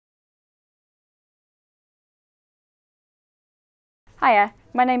Hiya,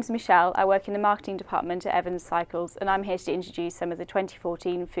 my name's Michelle. I work in the marketing department at Evans Cycles and I'm here to introduce some of the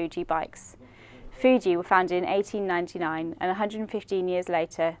 2014 Fuji bikes. Fuji were founded in 1899 and 115 years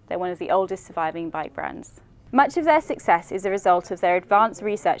later they're one of the oldest surviving bike brands. Much of their success is a result of their advanced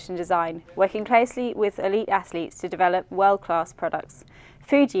research and design, working closely with elite athletes to develop world-class products.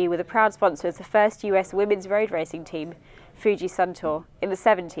 Fuji were the proud sponsor of the first US women's road racing team, Fuji Sun Tour, in the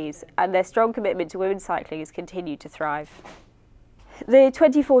 70s, and their strong commitment to women's cycling has continued to thrive. The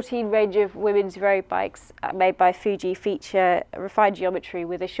 2014 range of women's road bikes made by Fuji feature refined geometry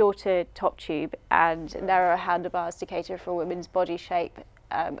with a shorter top tube and narrower handlebars to cater for a women's body shape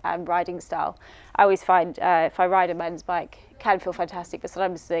and riding style. I always find if I ride a men's bike, it can feel fantastic, but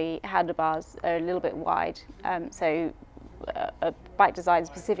sometimes the handlebars are a little bit wide, so a bike designed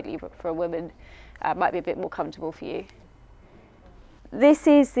specifically for a woman might be a bit more comfortable for you. This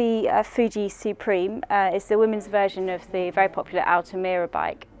is the Fuji Supreme. It's the women's version of the very popular Altamira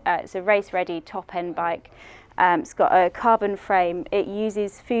bike. It's a race-ready top-end bike. It's got a carbon frame. It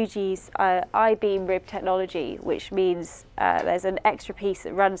uses Fuji's I-beam rib technology, which means there's an extra piece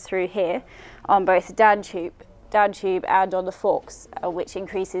that runs through here on both the down tube and on the forks, which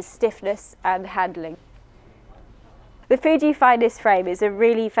increases stiffness and handling. The Fuji Finest frame is a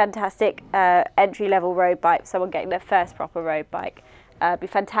really fantastic entry-level road bike for someone getting their first proper road bike. Be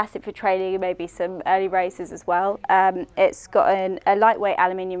fantastic for training and maybe some early races as well. It's got a lightweight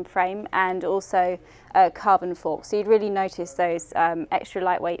aluminium frame and also a carbon fork, so you'd really notice those extra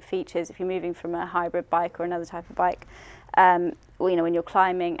lightweight features if you're moving from a hybrid bike or another type of bike. When you're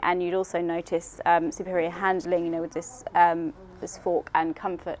climbing, and you'd also notice superior handling, with this this fork, and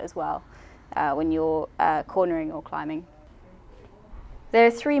comfort as well when you're cornering or climbing. There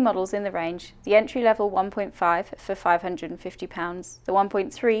are three models in the range: the entry-level 1.5 for £550, the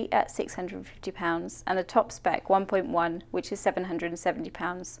 1.3 at £650, and the top spec 1.1, which is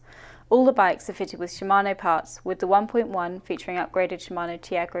 £770. All the bikes are fitted with Shimano parts, with the 1.1 featuring upgraded Shimano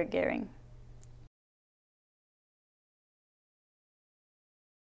Tiagra gearing.